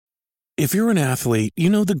If you're an athlete, you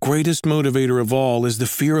know the greatest motivator of all is the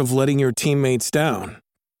fear of letting your teammates down.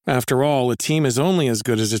 After all, a team is only as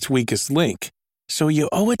good as its weakest link. So you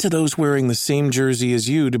owe it to those wearing the same jersey as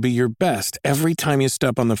you to be your best every time you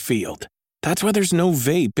step on the field. That's why there's no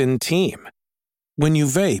vape in team. When you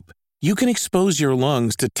vape, you can expose your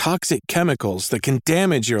lungs to toxic chemicals that can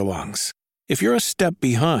damage your lungs. If you're a step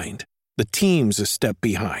behind, the team's a step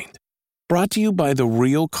behind. Brought to you by The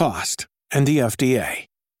Real Cost and the FDA.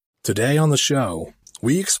 Today on the show,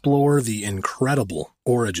 we explore the incredible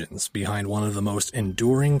origins behind one of the most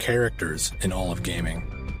enduring characters in all of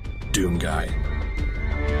gaming, Doom Guy.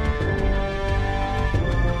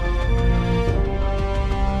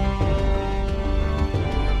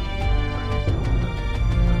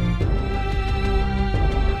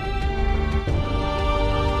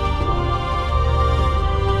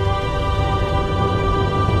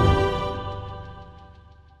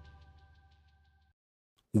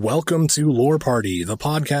 Welcome to Lore Party, the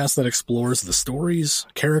podcast that explores the stories,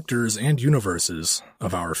 characters, and universes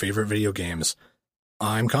of our favorite video games.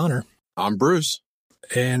 I'm Connor. I'm Bruce.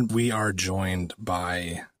 And we are joined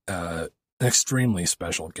by an extremely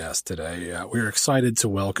special guest today. We're excited to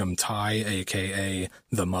welcome Ty, a.k.a.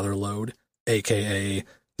 the Motherlode, a.k.a.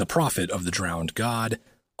 the Prophet of the Drowned God,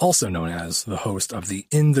 also known as the host of the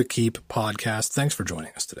In the Keep podcast. Thanks for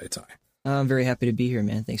joining us today, Ty. I'm very happy to be here,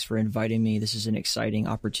 man. Thanks for inviting me. This is an exciting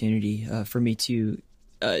opportunity for me to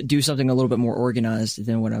do something a little bit more organized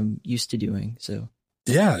than what I'm used to doing. So,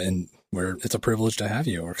 yeah, and it's a privilege to have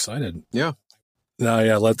you. We're excited. Yeah.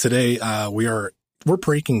 Today we're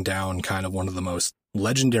breaking down kind of one of the most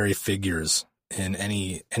legendary figures in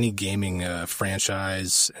any gaming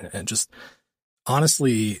franchise, and just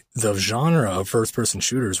honestly, the genre of first-person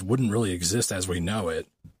shooters wouldn't really exist as we know it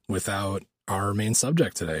without our main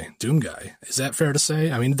subject today, Doom Guy. Is that fair to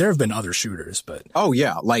say? I mean, there have been other shooters, but... Oh,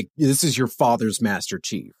 yeah. Like, this is your father's Master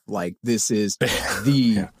Chief. Like, this is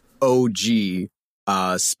the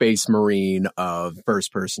OG Space Marine of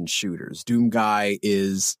first-person shooters. Doom Guy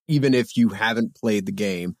is, even if you haven't played the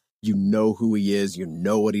game, you know who he is, you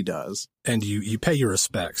know what he does. And you pay your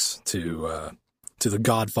respects to the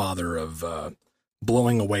godfather of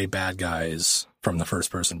blowing away bad guys from the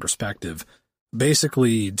first-person perspective.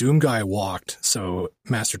 Basically, Doom Guy walked so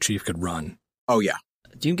Master Chief could run. Oh, yeah.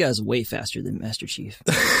 Doom Guy's way faster than Master Chief.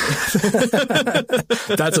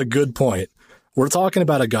 That's a good point. We're talking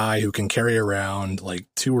about a guy who can carry around like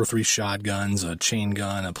 2 or 3 shotguns, a chain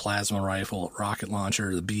gun, a plasma rifle, a rocket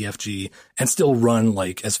launcher, the BFG, and still run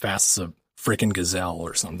like as fast as a freaking gazelle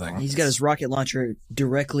or something. He's got his rocket launcher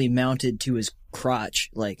directly mounted to his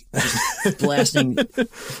crotch, like just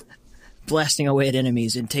blasting away at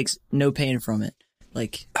enemies and takes no pain from it.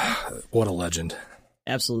 Like, what a legend.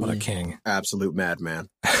 Absolutely. What a king. Absolute madman.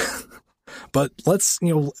 But let's,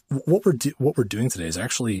 what we're doing today is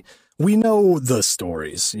actually, we know the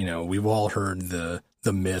stories, we've all heard the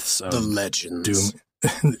myths of the legends. Doom.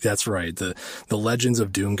 That's right. The legends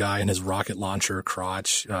of Doom Guy and his rocket launcher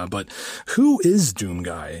crotch. But who is Doom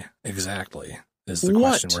Guy exactly is the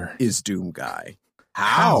question. What is Doom Guy?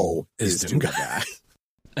 How is Doom Guy?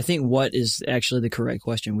 I think what is actually the correct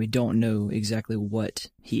question. We don't know exactly what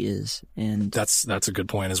he is, and that's a good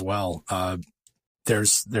point as well.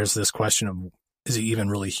 There's this question of, is he even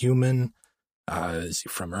really human? Is he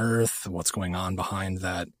from Earth? What's going on behind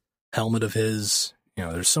that helmet of his?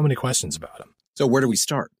 There's so many questions about him. So where do we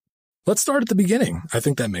start? Let's start at the beginning. I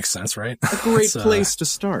think that makes sense, right? A great place to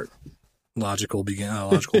start. Logical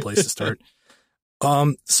place to start.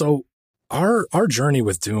 So Our journey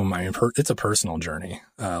with Doom, I mean, it's a personal journey.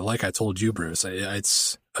 Like I told you, Bruce,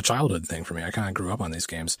 it's a childhood thing for me. I kind of grew up on these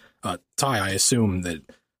games. Ty, I assume that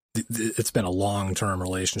it's been a long-term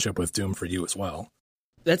relationship with Doom for you as well.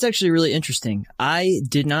 That's actually really interesting. I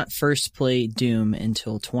did not first play Doom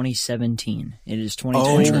until 2017. It is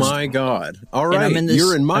 2020. Oh my God. All right,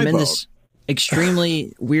 you're in my boat. I'm in this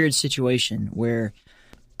extremely weird situation where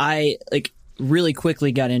I, really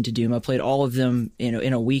quickly got into Doom. I played all of them,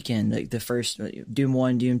 in a weekend, like the first Doom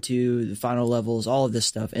 1, Doom 2, the final levels, all of this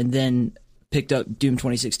stuff, and then picked up Doom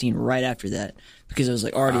 2016 right after that because I was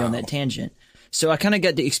already on that tangent. So I kind of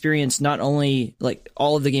got to experience not only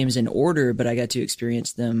all of the games in order, but I got to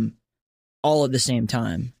experience them all at the same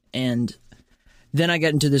time. And then I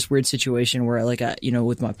got into this weird situation where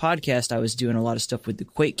with my podcast, I was doing a lot of stuff with the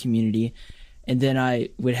Quake community, and then I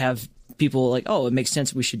would have people it makes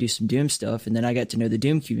sense, we should do some Doom stuff. And then I got to know the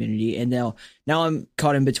Doom community, and now I'm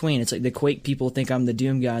caught in between. It's like the Quake people think I'm the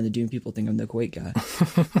Doom guy, and the Doom people think I'm the Quake guy.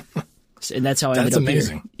 And that's how I ended up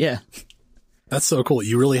amazing. Here. Yeah. That's so cool.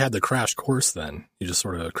 You really had the crash course then. You just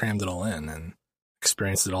sort of crammed it all in and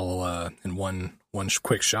experienced it all in one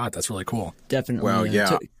quick shot. That's really cool. Definitely. Well,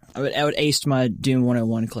 yeah. I would ace my Doom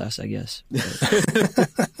 101 class, I guess.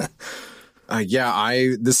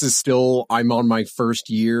 This is still, I'm on my first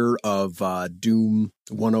year of Doom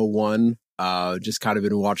 101. Just kind of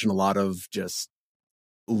been watching a lot of just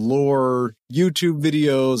lore YouTube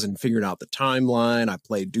videos and figuring out the timeline. I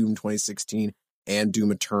played Doom 2016 and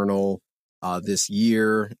Doom Eternal this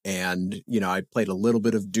year. And, I played a little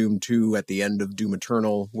bit of Doom 2 at the end of Doom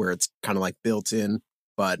Eternal, where it's kind of like built in,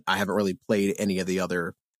 but I haven't really played any of the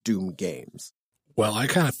other Doom games. Well, I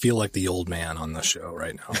kind of feel like the old man on the show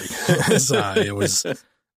right now because it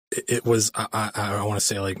was I want to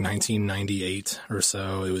say like 1998 or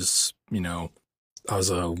so. It was, I was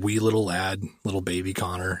a wee little lad, little baby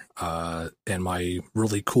Connor, and my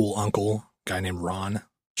really cool uncle, guy named Ron.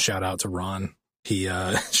 Shout out to Ron. He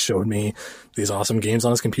showed me these awesome games on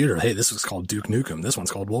his computer. Hey, this was called Duke Nukem. This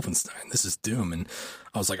one's called Wolfenstein. This is Doom. And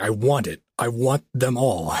I was like, I want it. I want them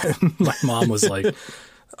all. And my mom was like,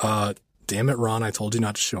 damn it, Ron, I told you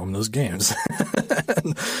not to show him those games.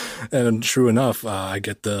 And true enough, I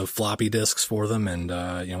get the floppy disks for them. And,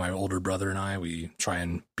 my older brother and I, we try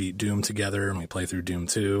and beat Doom together, and we play through Doom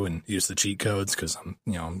 2 and use the cheat codes because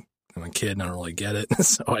I'm a kid and I don't really get it.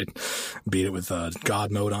 So I beat it with God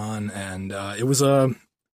mode on, and it was the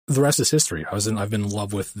rest is history. I've been in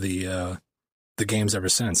love with the games ever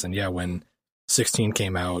since. And yeah, when 16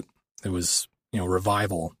 came out, it was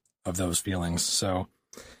revival of those feelings. So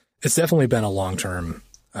it's definitely been a long-term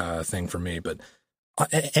thing for me. But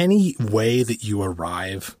any way that you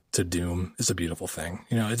arrive to Doom is a beautiful thing.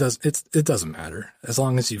 It doesn't matter as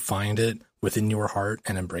long as you find it within your heart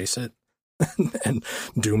and embrace it. And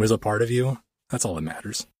Doom is a part of you. That's all that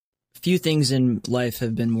matters. Few things in life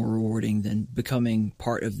have been more rewarding than becoming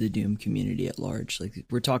part of the Doom community at large. Like,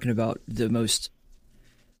 we're talking about the most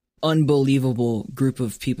unbelievable group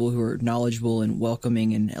of people who are knowledgeable and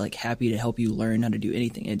welcoming and like happy to help you learn how to do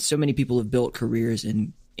anything. And so many people have built careers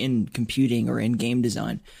in computing or in game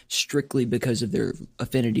design strictly because of their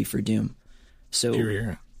affinity for Doom. So,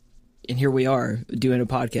 and here we are doing a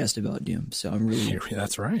podcast about Doom. So I'm really...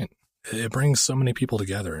 That's right. It brings so many people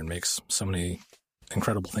together and makes so many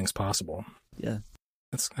incredible things possible. Yeah.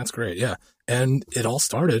 That's great. Yeah. And it all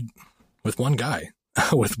started with one guy,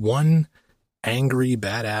 with one angry,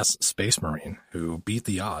 badass space marine who beat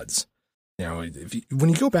the odds. When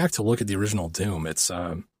you go back to look at the original Doom, it's,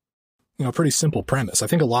 a pretty simple premise. I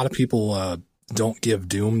think a lot of people don't give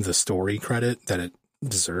Doom the story credit that it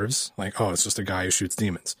deserves. Like, oh, it's just a guy who shoots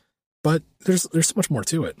demons. But there's so much more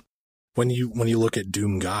to it. When you look at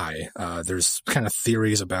Doom Guy, there's kind of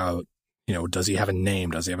theories about, does he have a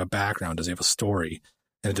name? Does he have a background? Does he have a story?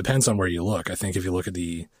 And it depends on where you look. I think if you look at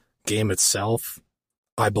the game itself,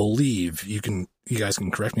 I believe you guys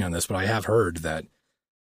can correct me on this, but I have heard that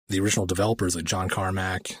the original developers like John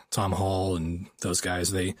Carmack, Tom Hall, and those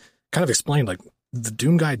guys, they kind of explained like the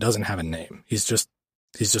Doom Guy doesn't have a name. He's just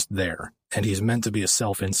there, and he's meant to be a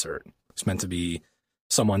self-insert. He's meant to be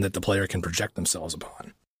someone that the player can project themselves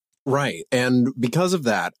upon. Right. And because of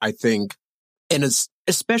that, I think, and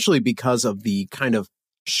especially because of the kind of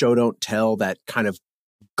show don't tell that kind of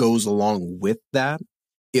goes along with that,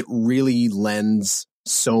 it really lends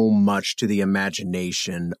so much to the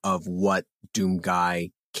imagination of what Doom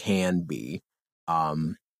Guy can be.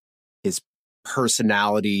 His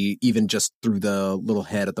personality, even just through the little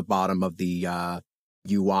head at the bottom of the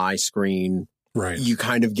UI screen, right? You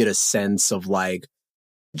kind of get a sense of like,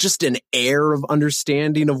 just an air of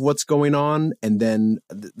understanding of what's going on. And then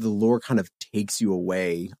the lore kind of takes you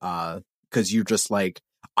away because you're just like,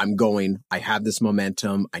 I have this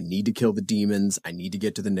momentum. I need to kill the demons. I need to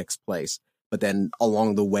get to the next place. But then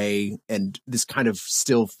along the way, and this kind of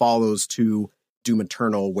still follows to Doom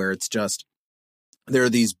Eternal, where it's just, there are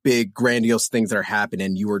these big grandiose things that are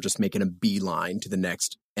happening. You are just making a beeline to the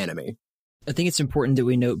next enemy. I think it's important that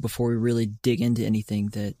we note before we really dig into anything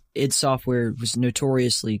that id Software was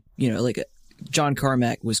notoriously, like John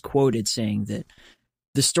Carmack was quoted saying that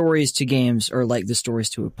the stories to games are like the stories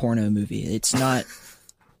to a porno movie. It's not,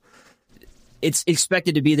 it's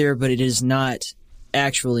expected to be there, but it is not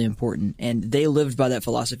actually important. And they lived by that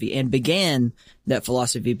philosophy and began that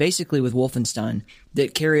philosophy basically with Wolfenstein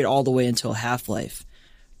that carried all the way until Half-Life.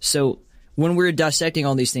 So when we're dissecting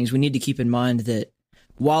all these things, we need to keep in mind that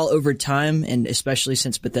while over time, and especially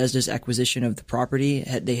since Bethesda's acquisition of the property,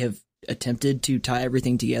 they have attempted to tie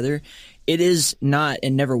everything together, it is not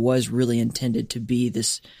and never was really intended to be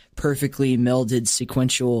this perfectly melded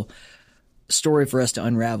sequential story for us to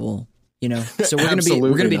unravel. You know, so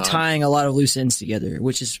we're gonna be tying a lot of loose ends together,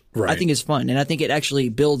 which is I think is fun, and I think it actually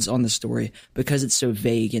builds on the story because it's so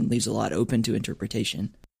vague and leaves a lot open to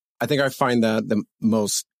interpretation. I think I find that the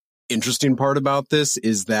most interesting part about this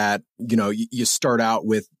is that, you know, you start out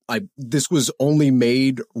with this was only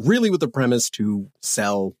made really with the premise to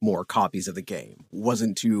sell more copies of the game. It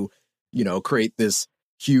wasn't to, you know, create this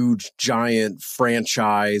huge giant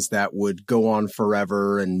franchise that would go on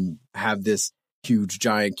forever and have this huge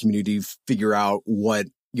giant community figure out what,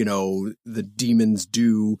 you know, the demons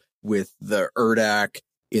do with the Urdak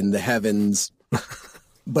in the heavens.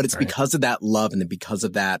 But it's because of that love and because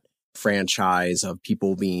of that franchise of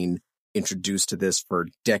people being introduced to this for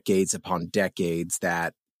decades upon decades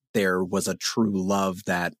that there was a true love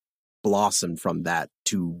that blossomed from that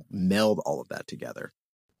to meld all of that together.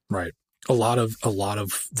 Right. A lot of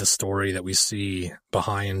the story that we see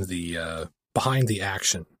behind the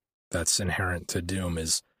action that's inherent to Doom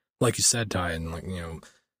is, like you said, Ty, and like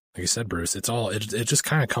you said, Bruce, it just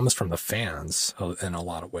kind of comes from the fans in a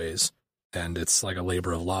lot of ways, and it's like a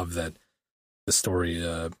labor of love that the story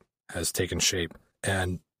has taken shape.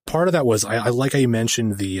 And part of that was I like how you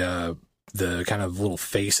mentioned the kind of little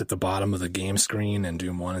face at the bottom of the game screen in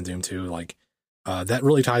Doom 1 and Doom 2, like that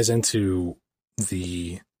really ties into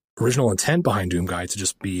the original intent behind Doom Guy to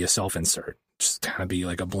just be a self-insert, just kind of be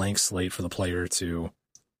like a blank slate for the player to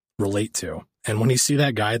relate to. And when you see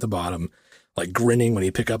that guy at the bottom, like grinning when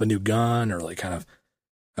he pick up a new gun, or like kind of,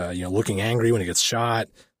 looking angry when he gets shot,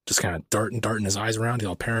 just kind of darting his eyes around,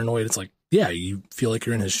 all paranoid. It's like, yeah, you feel like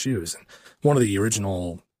you're in his shoes. And one of the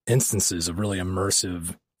original instances of really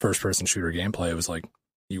immersive first-person shooter gameplay was like,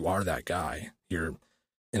 you are that guy. You're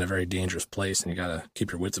in a very dangerous place, and you got to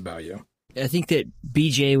keep your wits about you. I think that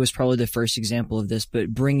BJ was probably the first example of this,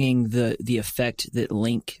 but bringing the effect that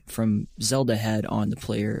Link from Zelda had on the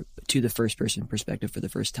player to the first-person perspective for the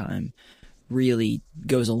first time really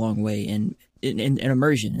goes a long way in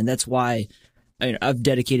immersion. And that's why I've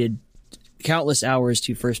dedicated countless hours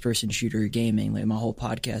to first-person shooter gaming. Like, my whole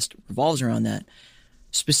podcast revolves around that,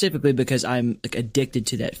 specifically because I'm like addicted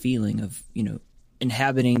to that feeling of, you know,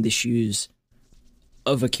 inhabiting the shoes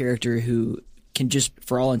of a character who can just,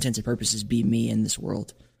 for all intents and purposes, be me in this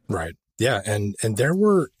world. Right. Yeah. And there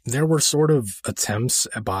were sort of attempts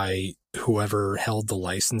by whoever held the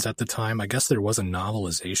license at the time. I guess there was a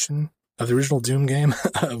novelization of the original Doom game.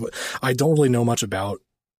 I don't really know much about,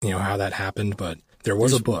 how that happened, but there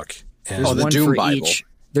was a book. And there's the one Doom for Bible. each.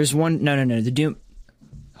 There's one. No. The Doom.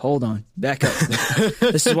 Hold on. Back up.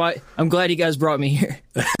 This is why I'm glad you guys brought me here.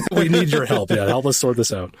 We need your help. Yeah. Help us sort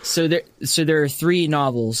this out. So there are 3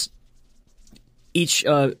 novels, each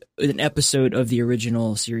an episode of the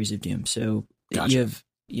original series of Doom. So Gotcha. You have,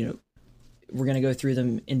 we're going to go through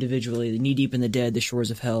them individually: Knee Deep in the Dead, The Shores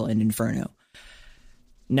of Hell, and Inferno.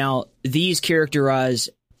 Now, these characterize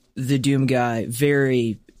the Doom guy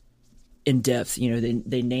very in depth.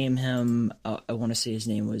 They name him, I want to say his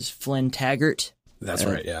name was Flynn Taggart. That's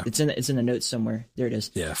right, yeah. It's in the notes somewhere. There it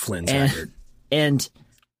is. Yeah, Flynn Taggart. And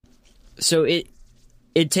so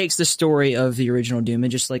it takes the story of the original Doom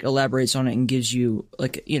and just like elaborates on it and gives you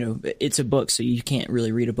like, it's a book, so you can't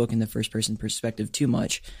really read a book in the first person perspective too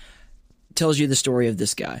much. Tells you the story of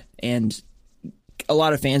this guy. And a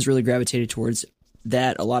lot of fans really gravitated towards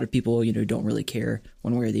that. A lot of people, don't really care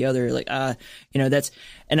one way or the other. Like, that's,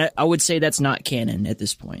 and I would say that's not canon at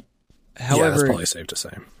this point. However, yeah, that's probably safe to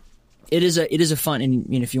say. It is a fun,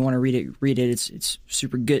 and if you want to read it. It's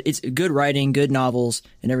super good. It's good writing, good novels,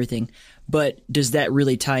 and everything. But does that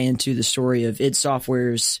really tie into the story of id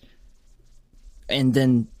Software's, and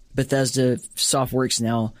then Bethesda Softworks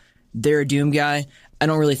now, their Doom guy? I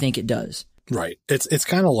don't really think it does. Right. It's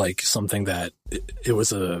kind of like something that it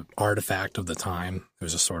was a artifact of the time. It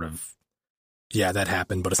was a sort of, yeah, that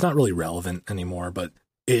happened, but it's not really relevant anymore. But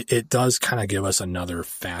it does kind of give us another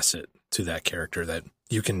facet to that character that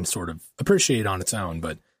you can sort of appreciate on its own,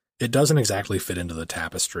 but it doesn't exactly fit into the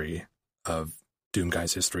tapestry of Doom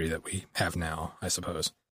Guy's history that we have now, I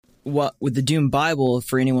suppose. Well, with the Doom Bible,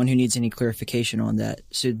 for anyone who needs any clarification on that,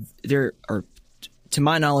 so there are, to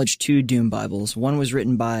my knowledge, 2 Doom Bibles. One was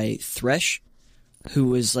written by Thresh, who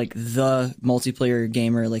was like the multiplayer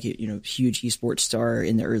gamer, like huge esports star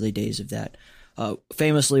in the early days of that.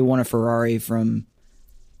 Famously won a Ferrari from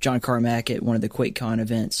John Carmack at one of the QuakeCon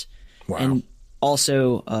events. Wow. And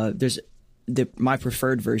also, my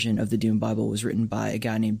preferred version of the Doom Bible was written by a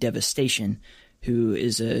guy named Devastation, who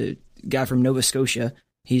is a guy from Nova Scotia.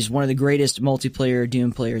 He's one of the greatest multiplayer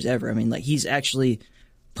Doom players ever. I mean, like, he's actually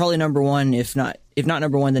probably number 1, if not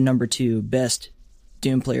number 1, then number 2 best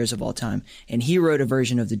Doom players of all time. And he wrote a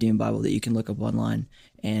version of the Doom Bible that you can look up online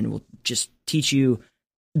and will just teach you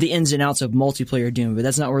the ins and outs of multiplayer Doom, but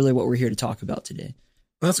that's not really what we're here to talk about today.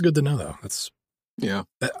 That's good to know, though.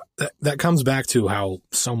 That comes back to how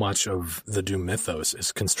so much of the Doom mythos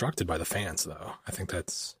is constructed by the fans, though. I think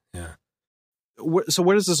that's, yeah. So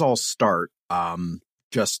where does this all start?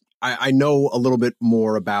 I know a little bit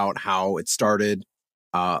more about how it started,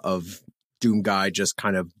 of Doom Guy just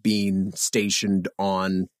kind of being stationed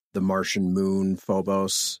on the Martian moon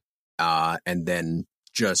Phobos, and then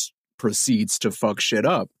just proceeds to fuck shit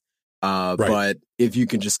up. Right. But if you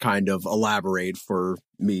can just kind of elaborate for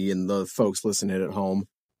me and the folks listening at home.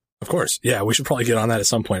 Of course. Yeah, we should probably get on that at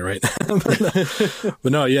some point, right?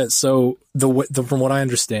 But no, yeah. So from what I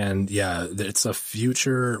understand, yeah, it's a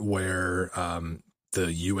future where the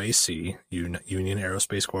UAC, Union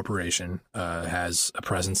Aerospace Corporation, has a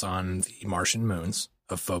presence on the Martian moons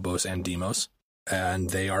of Phobos and Deimos, and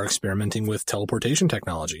they are experimenting with teleportation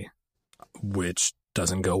technology, which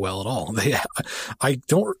doesn't go well at all. I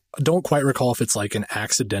don't quite recall if it's like an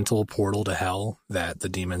accidental portal to hell that the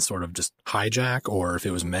demons sort of just hijack, or if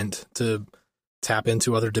it was meant to tap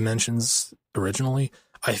into other dimensions originally.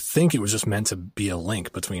 I think it was just meant to be a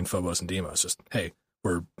link between Phobos and Deimos. Just, hey,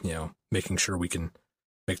 we're, making sure we can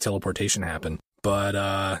make teleportation happen.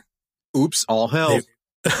 But, oops, all hell.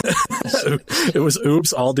 It was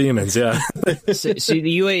oops, all demons. Yeah. So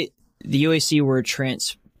the UAC were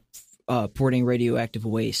porting radioactive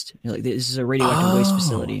waste. Like, this is a radioactive waste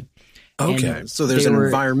facility. Okay. And so there's an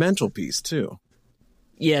environmental piece too.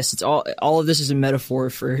 Yes, it's all of this is a metaphor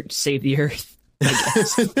for save the Earth, I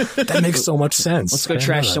guess. That makes so much sense. Let's go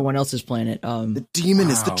trash someone else's planet. The demon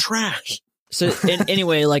is the trash. So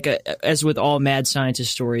anyway, like as with all mad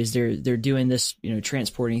scientist stories, they're doing this,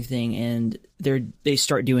 transporting thing, and they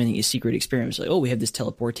start doing these secret experiments. Like, oh, we have this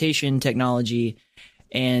teleportation technology.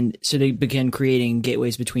 And so they begin creating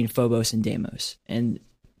gateways between Phobos and Deimos. And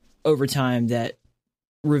over time, that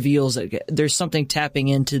reveals that there's something tapping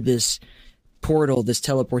into this portal, this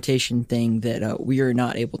teleportation thing that we are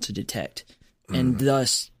not able to detect. And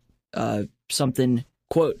thus, something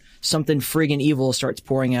friggin' evil starts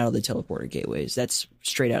pouring out of the teleporter gateways. That's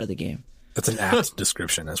straight out of the game. That's an apt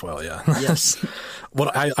description as well, yeah. Yes.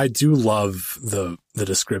 What I do love the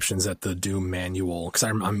descriptions at the Doom manual, because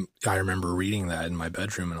I remember reading that in my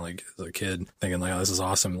bedroom and like as a kid thinking like, oh, this is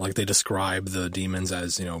awesome. Like they describe the demons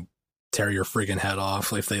as, tear your friggin' head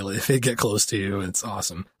off if they get close to you. It's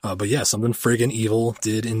awesome. But yeah, something friggin' evil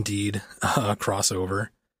did indeed cross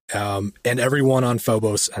over. And everyone on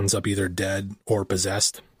Phobos ends up either dead or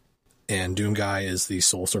possessed. And Doom Guy is the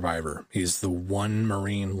sole survivor. He's the one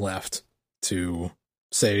Marine left to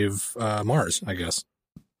save Mars, I guess.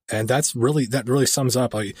 And that really sums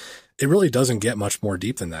up. It really doesn't get much more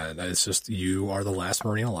deep than that. It's just you are the last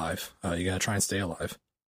Marine alive. You got to try and stay alive.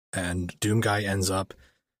 And Doom Guy ends up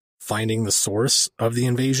finding the source of the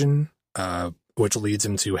invasion, which leads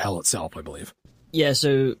him to hell itself, I believe. Yeah,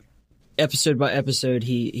 so episode by episode,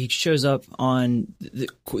 he shows up on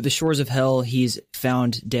the shores of hell. He's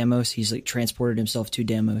found Deimos. He's like transported himself to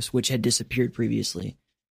Deimos, which had disappeared previously.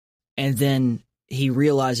 And then he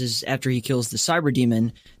realizes after he kills the cyber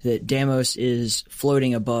demon that Deimos is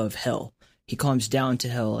floating above hell. He climbs down to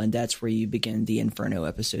hell, and that's where you begin the Inferno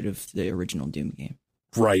episode of the original Doom game.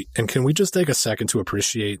 Right. And can we just take a second to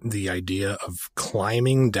appreciate the idea of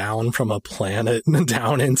climbing down from a planet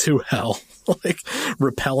down into hell? Like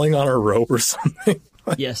rappelling on a rope or something?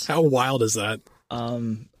 Yes. How wild is that? I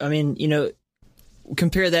mean,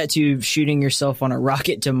 compare that to shooting yourself on a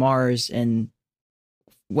rocket to Mars and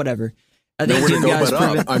whatever. I think Doom Guy's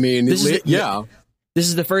proven. I mean, this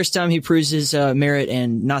is the first time he proves his merit,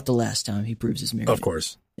 and not the last time he proves his merit. Of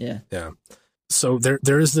course. Yeah. Yeah. So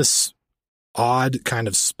there is this odd kind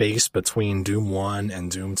of space between Doom 1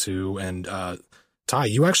 and Doom 2. And Ty,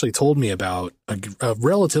 you actually told me about a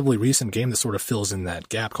relatively recent game that sort of fills in that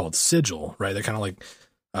gap called Sigil, right? That kind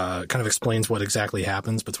of explains what exactly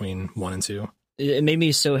happens between 1 and 2. It made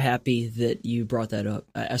me so happy that you brought that up.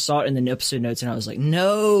 I saw it in the episode notes and I was like,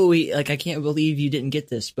 no, I can't believe you didn't get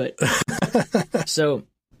this. But so,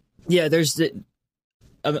 yeah, there's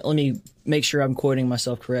let me make sure I'm quoting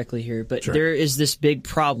myself correctly here. But sure. There is this big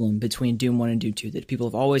problem between Doom 1 and Doom 2 that people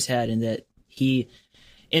have always had, in that he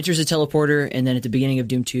enters a teleporter, and then at the beginning of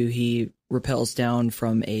Doom 2, he rappels down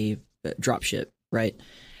from a dropship, right?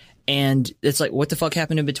 And it's like, what the fuck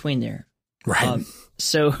happened in between there? Right.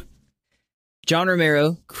 So John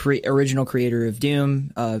Romero, original creator of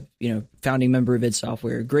Doom, founding member of id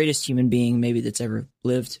Software, greatest human being maybe that's ever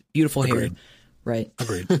lived, beautiful hair, right?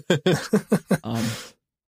 Agreed.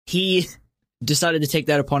 He decided to take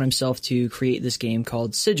that upon himself to create this game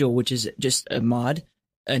called Sigil, which is just a mod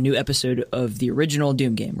a new episode of the original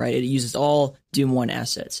Doom game, right? It uses all Doom 1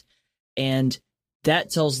 assets. And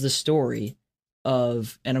that tells the story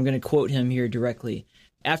of, and I'm going to quote him here directly,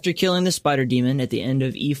 after killing the spider demon at the end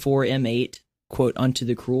of E4M8, quote, unto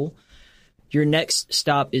the cruel, your next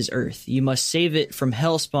stop is Earth. You must save it from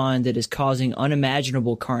Hellspawn that is causing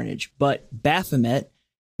unimaginable carnage. But Baphomet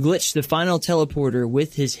glitched the final teleporter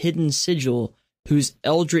with his hidden sigil, whose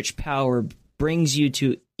eldritch power brings you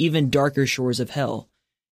to even darker shores of hell.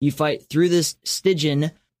 You fight through this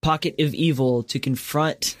Stygian pocket of evil to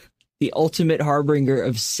confront the ultimate harbinger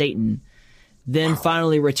of Satan, then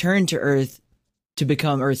finally return to Earth to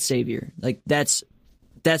become Earth's savior. Like that's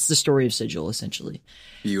the story of Sigil, essentially.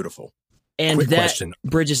 Beautiful. And quick that question.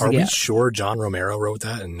 Bridges the gap. Are we sure John Romero wrote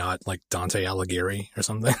that and not like Dante Alighieri or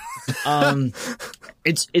something?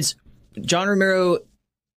 It's John Romero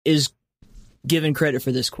is given credit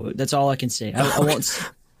for this quote. That's all I can say. I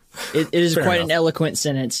won't. It is Fair quite enough. an eloquent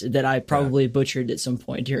sentence that I probably butchered at some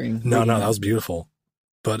point during. No, that was beautiful.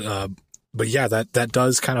 But yeah, that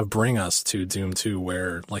does kind of bring us to Doom 2,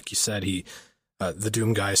 where, like you said, the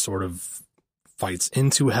Doom guy sort of fights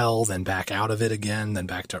into hell, then back out of it again, then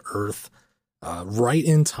back to Earth, right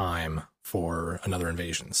in time for another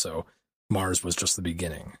invasion. So Mars was just the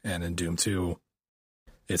beginning, and in Doom 2,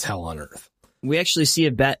 it's hell on Earth. We actually see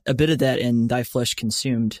a bit of that in Thy Flesh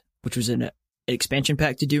Consumed, which was an expansion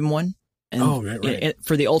pack to Doom 1. And right.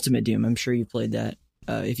 For the Ultimate Doom, I'm sure you played that.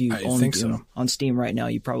 If you own Doom so. on Steam right now,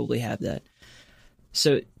 you probably have that.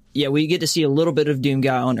 So, yeah, we get to see a little bit of Doom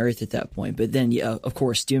Guy on Earth at that point. But then, yeah, of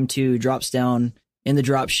course, Doom 2 drops down in the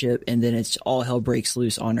dropship, and then it's all hell breaks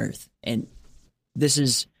loose on Earth. And this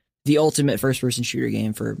is the ultimate first-person shooter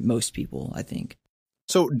game for most people, I think.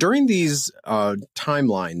 So during these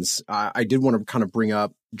timelines, I did want to kind of bring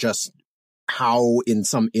up just how in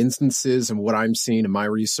some instances and what I'm seeing in my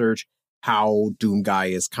research, how Doom Guy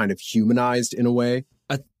is kind of humanized in a way.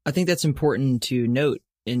 I think that's important to note.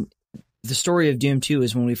 In the story of Doom 2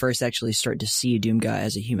 is when we first actually start to see Doom Guy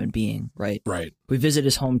as a human being, right? Right. We visit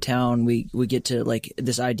his hometown. We get to like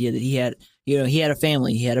this idea that he had a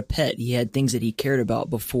family, he had a pet, he had things that he cared about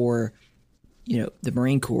before, the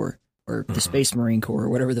Marine Corps or the Space Marine Corps or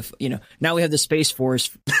whatever now we have the Space Force.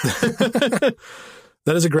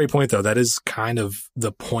 That is a great point, though. That is kind of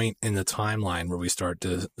the point in the timeline where we start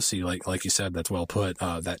to see, like you said, that's well put,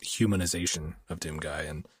 that humanization of Doom Guy.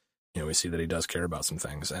 And, we see that he does care about some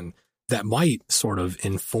things. And that might sort of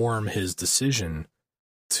inform his decision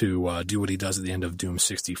to do what he does at the end of Doom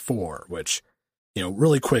 64, which,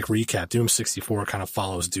 really quick recap, Doom 64 kind of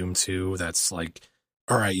follows Doom 2. That's like,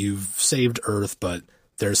 all right, you've saved Earth, but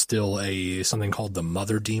there's still something called the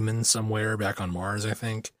Mother Demon somewhere back on Mars, I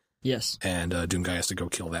think. Yes. And Doom Guy has to go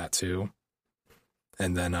kill that too.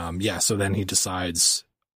 And then, so then he decides,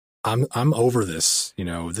 I'm over this,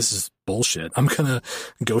 this is bullshit. I'm going to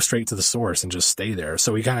go straight to the source and just stay there.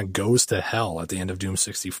 So he kind of goes to hell at the end of Doom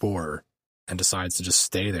 64 and decides to just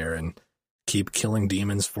stay there and keep killing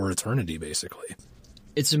demons for eternity, basically.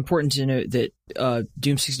 It's important to note that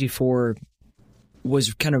Doom 64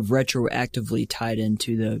 was kind of retroactively tied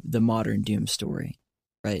into the modern Doom story,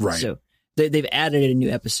 right? Right. So they've added a new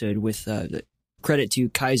episode with credit to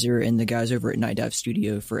Kaiser and the guys over at Night Dive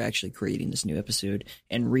Studio for actually creating this new episode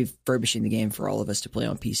and refurbishing the game for all of us to play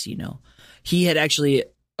on PC now. He had actually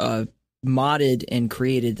modded and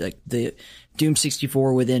created like the Doom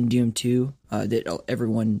 64 within Doom 2 that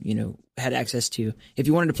everyone had access to. If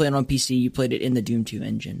you wanted to play it on PC, you played it in the Doom 2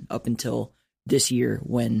 engine up until this year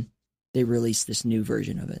when they released this new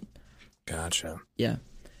version of it. Gotcha. Yeah.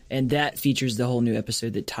 And that features the whole new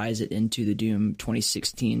episode that ties it into the Doom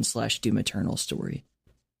 2016/Doom Eternal story.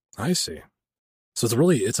 I see. So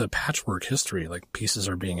it's a patchwork history. Like pieces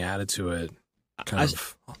are being added to it kind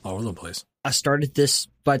of all over the place. I started this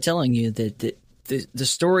by telling you that the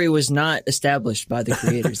story was not established by the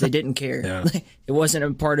creators. They didn't care. Yeah. It wasn't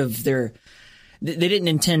a part of their... They didn't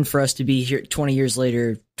intend for us to be here 20 years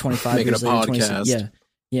later, 25 Making years a later. podcast.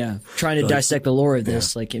 Yeah. Trying to dissect the lore of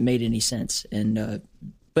this like it made any sense. And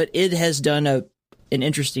but it has done an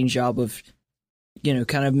interesting job of,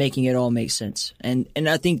 kind of making it all make sense. And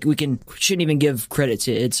I think we shouldn't even give credit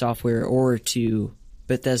to id Software or to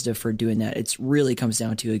Bethesda for doing that. It really comes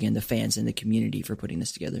down to, again, the fans and the community for putting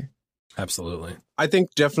this together. Absolutely. I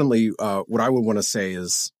think definitely what I would want to say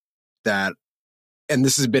is that, and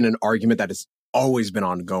this has been an argument that has always been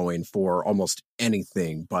ongoing for almost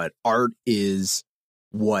anything, but art is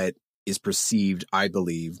what is perceived, I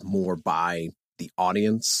believe, more by the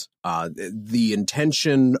audience. The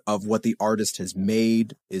intention of what the artist has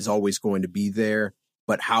made is always going to be there,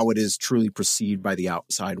 but how it is truly perceived by the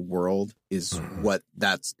outside world is what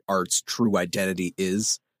that art's true identity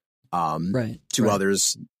is. To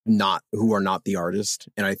others who are not the artist.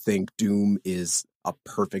 And I think Doom is a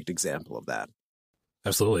perfect example of that.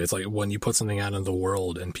 Absolutely. It's like when you put something out in the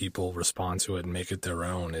world and people respond to it and make it their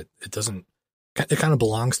own, it kind of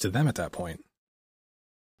belongs to them at that point.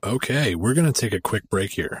 Okay, we're going to take a quick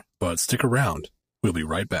break here, but stick around. We'll be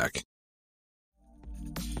right back.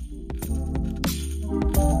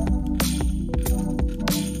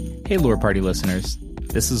 Hey, Lore Party listeners.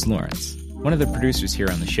 This is Lawrence, one of the producers here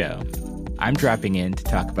on the show. I'm dropping in to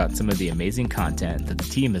talk about some of the amazing content that the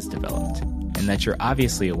team has developed, and that you're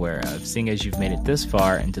obviously aware of, seeing as you've made it this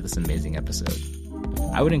far into this amazing episode.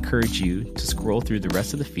 I would encourage you to scroll through the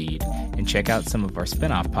rest of the feed and check out some of our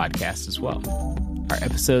spin-off podcasts as well. Our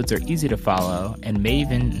episodes are easy to follow and may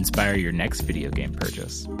even inspire your next video game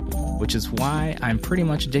purchase, which is why I'm pretty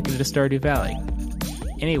much addicted to Stardew Valley.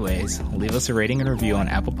 Anyways, leave us a rating and review on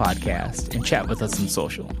Apple Podcasts and chat with us on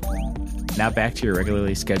social. Now back to your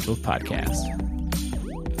regularly scheduled podcast.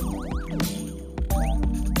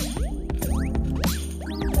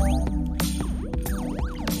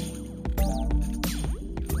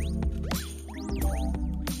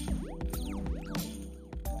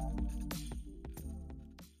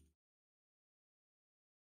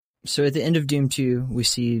 So at the end of Doom 2, we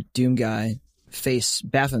see Doom Guy face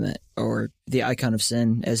Baphomet, or the Icon of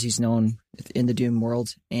Sin, as he's known in the Doom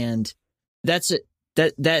world, and that's it.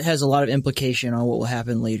 That has a lot of implication on what will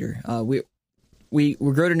happen later. We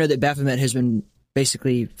grow to know that Baphomet has been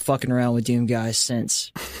basically fucking around with Doom Guy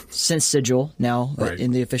since Sigil now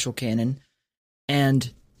in the official canon, and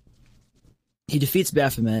he defeats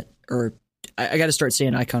Baphomet, or I got to start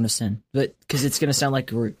saying Icon of Sin, but because it's going to sound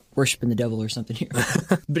like we're worshiping the devil or something here.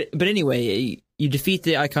 but anyway, you defeat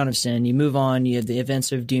the Icon of Sin, you move on, you have the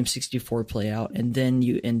events of Doom 64 play out, and then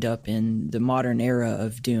you end up in the modern era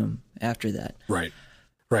of Doom after that. Right.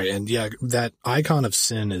 And yeah, that Icon of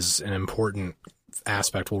Sin is an important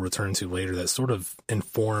aspect we'll return to later that sort of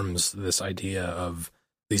informs this idea of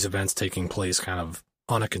these events taking place kind of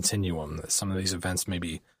on a continuum, that some of these events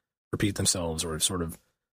maybe repeat themselves or sort of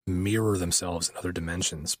mirror themselves in other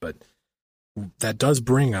dimensions. But that does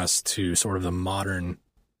bring us to sort of the modern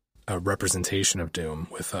representation of Doom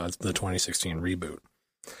with the 2016 reboot.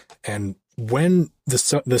 And when the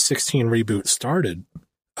 16 reboot started,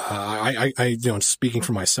 I speaking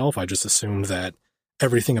for myself, I just assumed that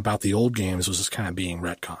everything about the old games was just kind of being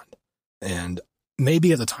retconned. And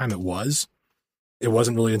maybe at the time it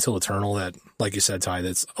wasn't really until Eternal that, like you said, Ty,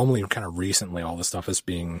 that's only kind of recently all this stuff is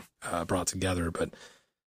being brought together. But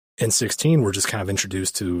in 16, we're just kind of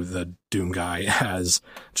introduced to the Doom Guy as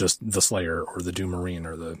just the Slayer or the Doom Marine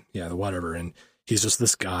or the whatever. And he's just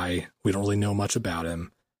this guy. We don't really know much about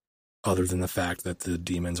him other than the fact that the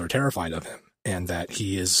demons are terrified of him and that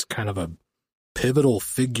he is kind of a pivotal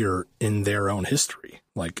figure in their own history.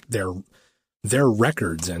 Like their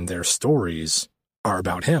records and their stories are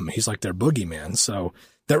about him. He's like their boogeyman. So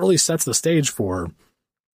that really sets the stage for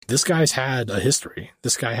this guy's had a history.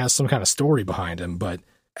 This guy has some kind of story behind him, but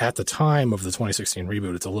at the time of the 2016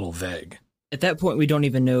 reboot, it's a little vague. At that point, we don't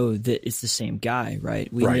even know that it's the same guy, right?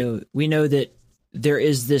 We know that there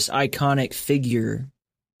is this iconic figure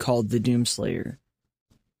called the Doomslayer,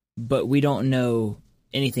 but we don't know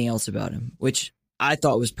anything else about him, which I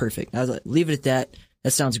thought was perfect. I was like, leave it at that.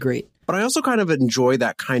 That sounds great. But I also kind of enjoy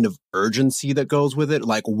that kind of urgency that goes with it.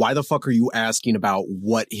 Like, why the fuck are you asking about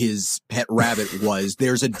what his pet rabbit was?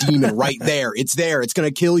 There's a demon right there. It's there. It's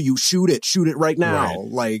going to kill you. Shoot it. Shoot it right now.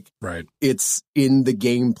 It's in the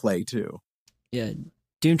gameplay too. Yeah.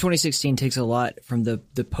 Doom 2016 takes a lot from the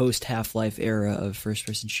post Half-Life era of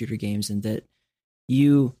first-person shooter games, and that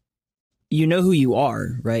you know who you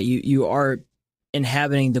are, right? You are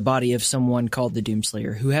inhabiting the body of someone called the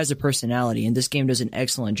Doomslayer who has a personality, and this game does an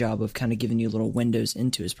excellent job of kind of giving you little windows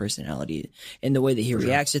into his personality in the way that he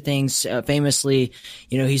reacts to things. Famously,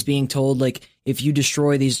 he's being told, like, if you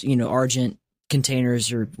destroy these, Argent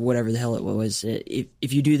containers or whatever the hell it was,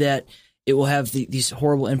 if you do that, it will have these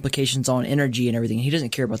horrible implications on energy and everything. He doesn't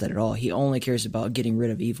care about that at all. He only cares about getting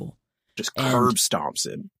rid of evil. Just curb stomps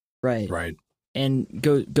it. Right. And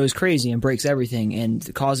goes crazy and breaks everything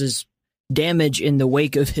and causes damage in the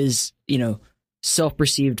wake of his,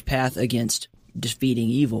 self-perceived path against defeating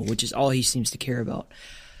evil, which is all he seems to care about.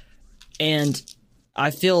 And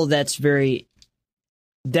I feel that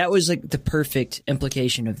was like the perfect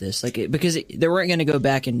implication of this, because they weren't going to go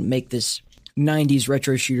back and make this 90s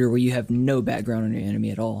retro shooter where you have no background on your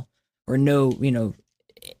enemy at all, or no,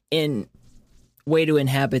 in way to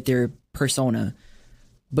inhabit their persona.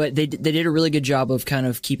 But they did a really good job of kind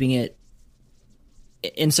of keeping it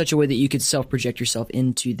in such a way that you could self-project yourself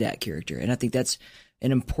into that character. And I think that's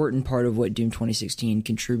an important part of what Doom 2016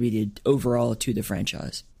 contributed overall to the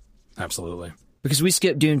franchise. Absolutely. Because we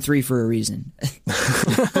skipped Doom 3 for a reason.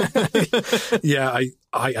 Yeah,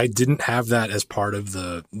 I didn't have that as part of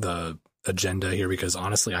the agenda here because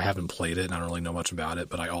honestly, I haven't played it and I don't really know much about it,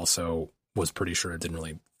 but I also was pretty sure it didn't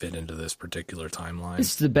really fit into this particular timeline.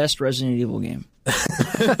 It's the best Resident Evil game.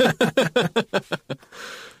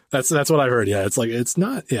 That's what I heard. Yeah, it's like it's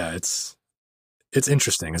not. Yeah, it's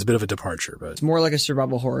interesting. It's a bit of a departure, but it's more like a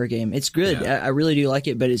survival horror game. It's good. Yeah. I really do like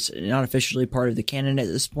it, but it's not officially part of the canon at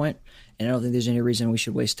this point. And I don't think there's any reason we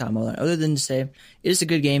should waste time on that other than to say it's a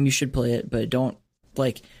good game. You should play it, but don't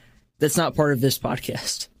that's not part of this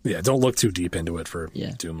podcast. Yeah, don't look too deep into it for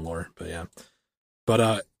Doom lore. But yeah,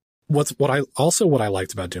 but what I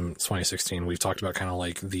liked about Doom 2016, we've talked about kind of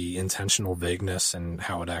like the intentional vagueness and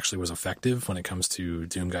how it actually was effective when it comes to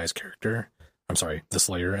Doom Guy's character. I'm sorry, the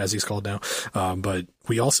Slayer, as he's called now. But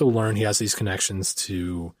we also learn he has these connections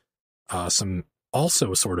to some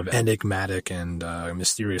also sort of enigmatic and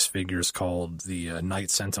mysterious figures called the Night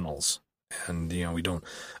Sentinels. And, we don't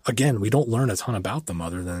learn a ton about them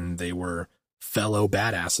other than they were fellow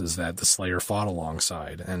badasses that the Slayer fought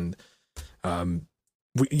alongside. And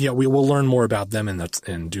we will learn more about them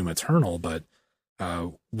in Doom Eternal, but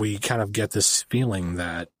we kind of get this feeling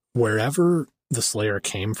that wherever the Slayer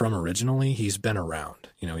came from originally, he's been around.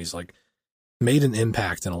 He's like made an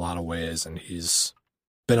impact in a lot of ways, and he's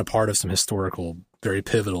been a part of some historical, very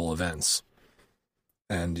pivotal events.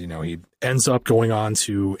 And, he ends up going on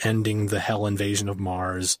to ending the Hell invasion of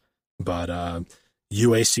Mars, but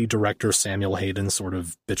UAC director Samuel Hayden sort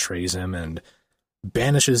of betrays him and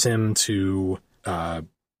banishes him to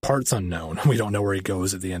parts unknown. We don't know where he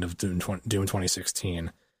goes at the end of Doom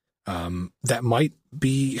 2016. That might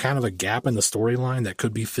be kind of a gap in the storyline that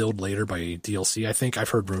could be filled later by DLC. I think I've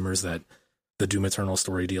heard rumors that the Doom Eternal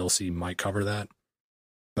story DLC might cover that.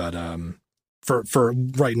 But for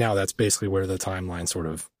right now, that's basically where the timeline sort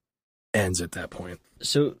of ends at that point.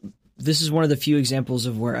 So this is one of the few examples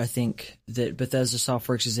of where I think that Bethesda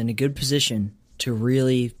Softworks is in a good position to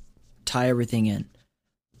really tie everything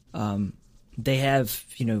in. They have,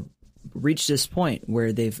 reached this point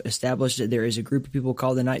where they've established that there is a group of people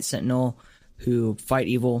called the Night Sentinel who fight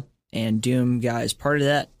evil, and Doom Guy is part of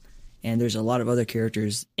that. And there's a lot of other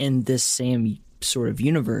characters in this same sort of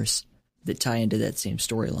universe that tie into that same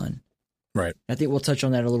storyline. Right. I think we'll touch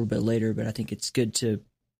on that a little bit later, but I think it's good to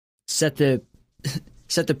set the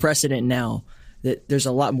precedent now that there's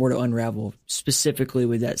a lot more to unravel, specifically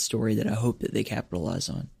with that story that I hope that they capitalize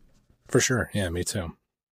on. For sure. Yeah, me too.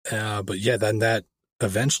 But yeah, then that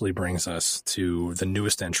eventually brings us to the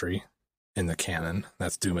newest entry in the canon.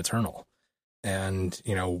 That's Doom Eternal. And,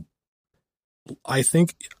 I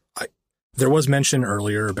think there was mention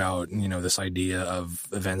earlier about, this idea of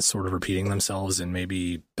events sort of repeating themselves, and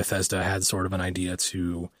maybe Bethesda had sort of an idea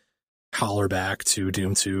to holler back to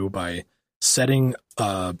Doom 2 by setting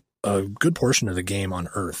a good portion of the game on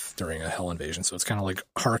Earth during a Hell invasion. So it's kind of like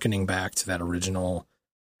hearkening back to that original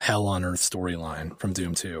Hell on Earth storyline from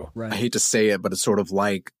Doom 2. Right. I hate to say it, but it's sort of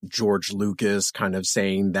like George Lucas kind of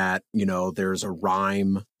saying that, there's a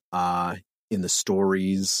rhyme in the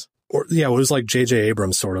stories. Or it was like J.J.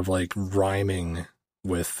 Abrams sort of like rhyming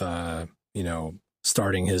with,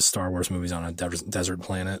 starting his Star Wars movies on a desert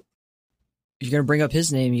planet. You're going to bring up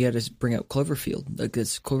his name, you got to bring up Cloverfield. Like,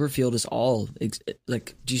 Cloverfield is all,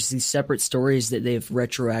 like, do you see separate stories that they've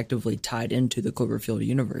retroactively tied into the Cloverfield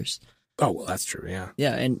universe? Oh, well, that's true, yeah.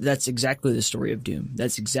 Yeah, and that's exactly the story of Doom.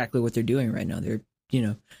 That's exactly what they're doing right now. They're,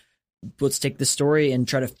 let's take the story and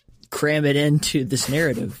try to cram it into this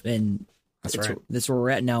narrative. And that's right. That's where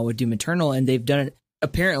we're at now with Doom Eternal. And they've done it,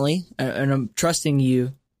 apparently, and I'm trusting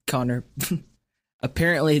you, Connor,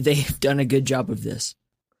 apparently they've done a good job of this.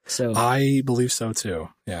 So I believe so too.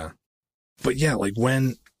 Yeah. But yeah, like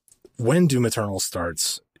when Doom Eternal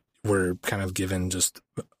starts, we're kind of given just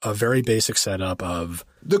a very basic setup of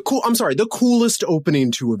the coolest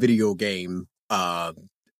opening to a video game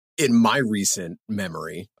in my recent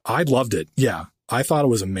memory. I loved it. Yeah. I thought it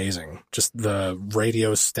was amazing. Just the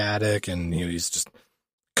radio static, and he's just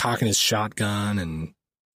cocking his shotgun, and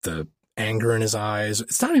the anger in his eyes.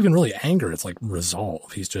 It's not even really anger. It's like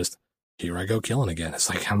resolve. He's just, here I go killing again. It's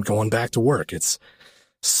like, I'm going back to work. It's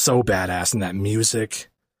so badass. And that music.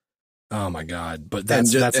 Oh my God. But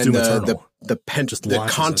that's Doom Eternal. The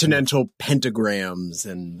continental pentagrams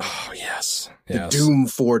and oh yes. The Doom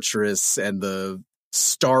Fortress and the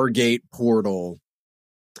Stargate portal.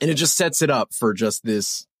 And it just sets it up for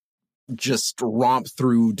just romp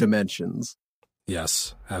through dimensions.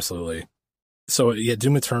 Yes, absolutely. So yeah,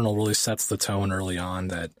 Doom Eternal really sets the tone early on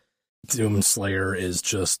that Doom Slayer is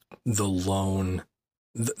just the lone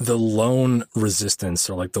resistance,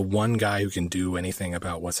 or like the one guy who can do anything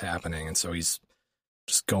about what's happening. And so he's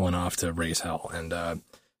just going off to raise hell. And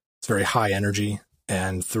it's very high energy.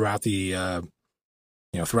 And throughout the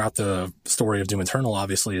throughout the story of Doom Eternal,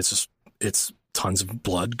 obviously it's tons of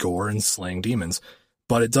blood, gore, and slaying demons.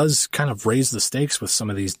 But it does kind of raise the stakes with some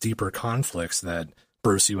of these deeper conflicts that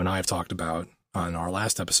Bruce, you and I have talked about on our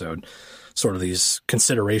last episode, sort of these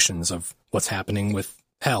considerations of what's happening with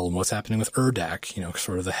hell and what's happening with Urdak,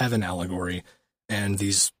 sort of the heaven allegory, and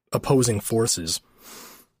these opposing forces.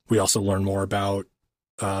 We also learn more about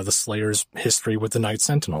the Slayer's history with the Night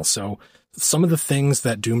Sentinel. So some of the things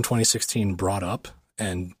that Doom 2016 brought up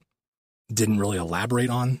and didn't really elaborate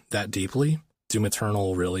on that deeply, Doom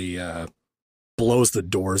Eternal really blows the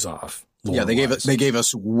doors off. Yeah, they gave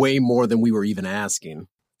us way more than we were even asking.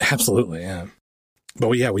 Absolutely, yeah.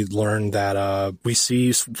 But yeah, we learned that we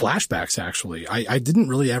see flashbacks, actually. I didn't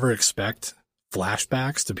really ever expect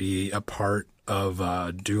flashbacks to be a part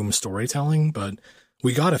of Doom storytelling, but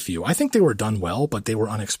we got a few. I think they were done well, but they were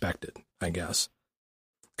unexpected, I guess.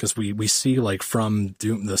 Because we see, like, from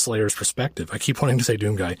Doom, the Slayer's perspective. I keep wanting to say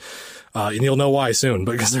Doom Guy, and you'll know why soon,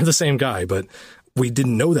 because they're the same guy. But we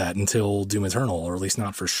didn't know that until Doom Eternal, or at least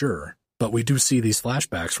not for sure. But we do see these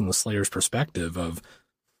flashbacks from the Slayer's perspective of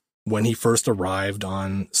when he first arrived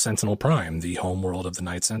on Sentinel Prime, the homeworld of the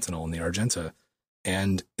Night Sentinel and the Argenta.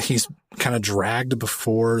 And he's kind of dragged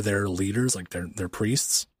before their leaders, like their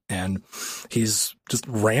priests. And he's just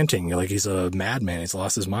ranting like he's a madman. He's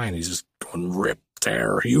lost his mind. He's just going rip,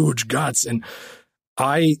 tear, huge guts. And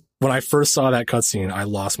when I first saw that cutscene, I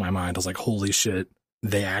lost my mind. I was like, holy shit,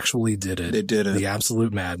 they actually did it. They did it. The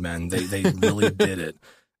absolute madmen. They really did it.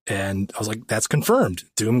 And I was like, that's confirmed.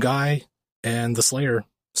 Doom Guy and the Slayer,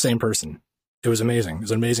 same person. It was amazing. It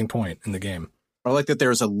was an amazing point in the game. I like that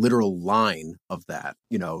there's a literal line of that.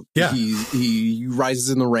 Yeah. He rises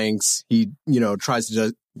in the ranks. He tries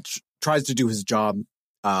to do his job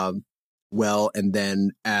well, and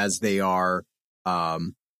then as they are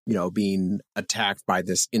being attacked by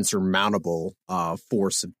this insurmountable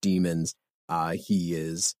force of demons, he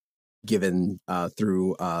is given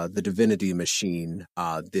through the divinity machine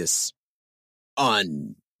this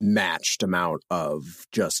unmatched amount of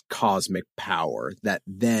just cosmic power that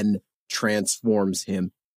then transforms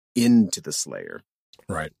him into the Slayer.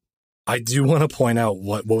 Right. I do want to point out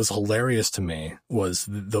what was hilarious to me was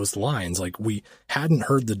those lines. Like, we hadn't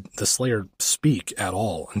heard the Slayer speak at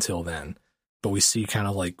all until then, but we see kind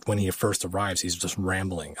of like when he first arrives, he's just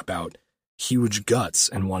rambling about huge guts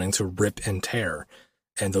and wanting to rip and tear.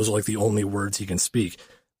 And those are like the only words he can speak.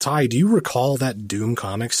 Ty, do you recall that Doom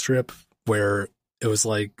comic strip where it was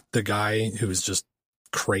like the guy who was just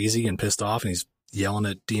crazy and pissed off and he's yelling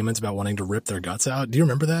at demons about wanting to rip their guts out? Do you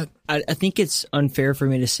remember that? I think it's unfair for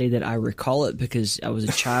me to say that I recall it because I was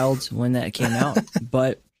a child when that came out,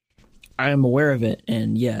 but I am aware of it.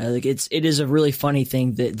 And yeah, like it is a really funny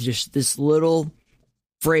thing that just this little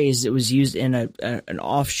phrase that was used in an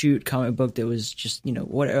offshoot comic book that was just,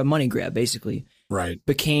 a money grab basically. Right.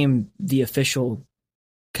 Became the official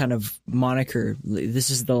kind of moniker. This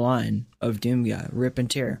is the line of Doom Guy, rip and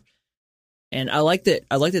tear. And I like that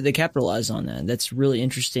they capitalized on that. That's really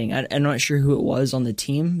interesting. I'm not sure who it was on the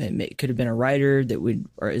team. It could have been a writer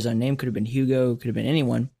or his own name could have been Hugo, could have been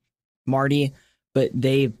anyone, Marty, but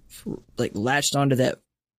they like latched onto that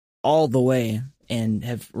all the way and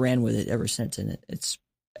have ran with it ever since. And it's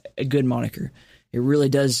a good moniker. It really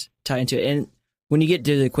does tie into it. And when you get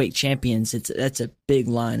to the Quake Champions, that's a big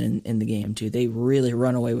line in the game too. They really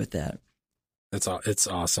run away with that. It's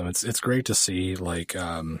awesome. It's great to see, like,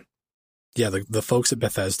 the folks at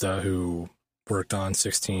Bethesda who worked on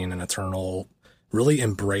 16 and Eternal really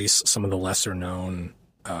embrace some of the lesser known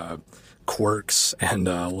quirks and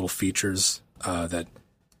little features that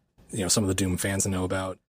some of the Doom fans know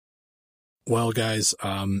about. Well, guys,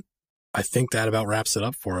 I think that about wraps it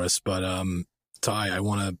up for us. But Ty, I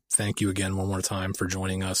want to thank you again one more time for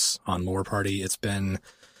joining us on Lore Party. It's been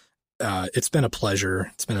a pleasure.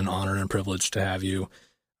 It's been an honor and privilege to have you.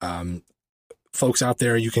 Folks out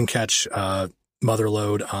there, you can catch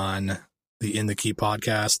Motherload on the In the Key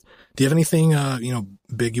podcast. Do you have anything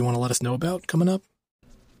big you want to let us know about coming up?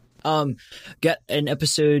 Got an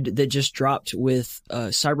episode that just dropped with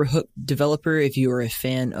Cyberhook developer. If you are a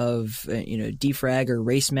fan of defrag or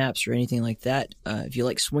race maps or anything like that, if you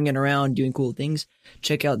like swinging around doing cool things,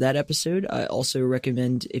 check out that episode. I also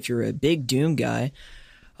recommend, if you're a big Doom guy,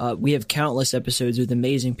 we have countless episodes with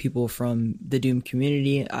amazing people from the Doom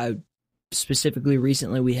community. I Specifically,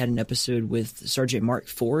 recently we had an episode with Sergeant Mark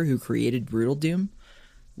IV, who created Brutal Doom,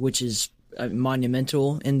 which is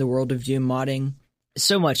monumental in the world of Doom modding.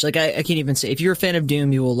 So much. Like, I can't even say. If you're a fan of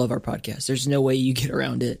Doom, you will love our podcast. There's no way you get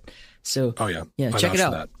around it. So, check it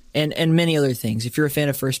out. And many other things. If you're a fan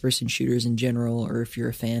of first-person shooters in general, or if you're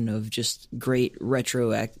a fan of just great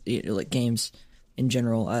retro games in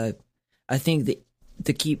general, I think that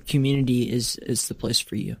the Keep community is the place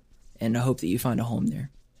for you. And I hope that you find a home there.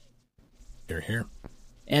 You're here.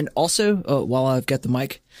 And also, while I've got the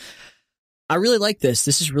mic, I really like this.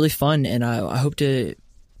 This is really fun, and I hope to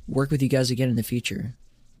work with you guys again in the future.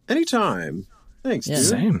 Anytime. Thanks, dude.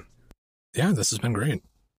 Same. Yeah, this has been great.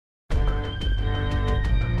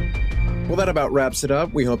 Well, that about wraps it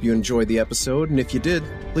up. We hope you enjoyed the episode, and if you did,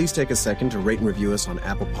 please take a second to rate and review us on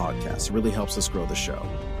Apple Podcasts. It really helps us grow the show.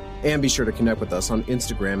 And be sure to connect with us on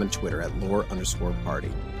Instagram and Twitter at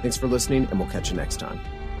lore_party. Thanks for listening, and we'll catch you next time.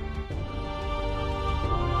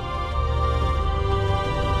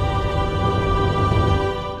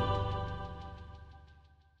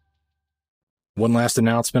 One last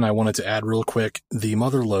announcement I wanted to add real quick. The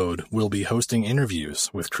Motherlode will be hosting interviews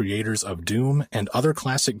with creators of Doom and other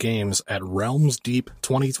classic games at Realms Deep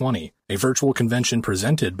 2020, a virtual convention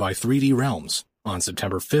presented by 3D Realms on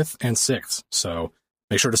September 5th and 6th. So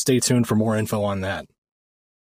make sure to stay tuned for more info on that.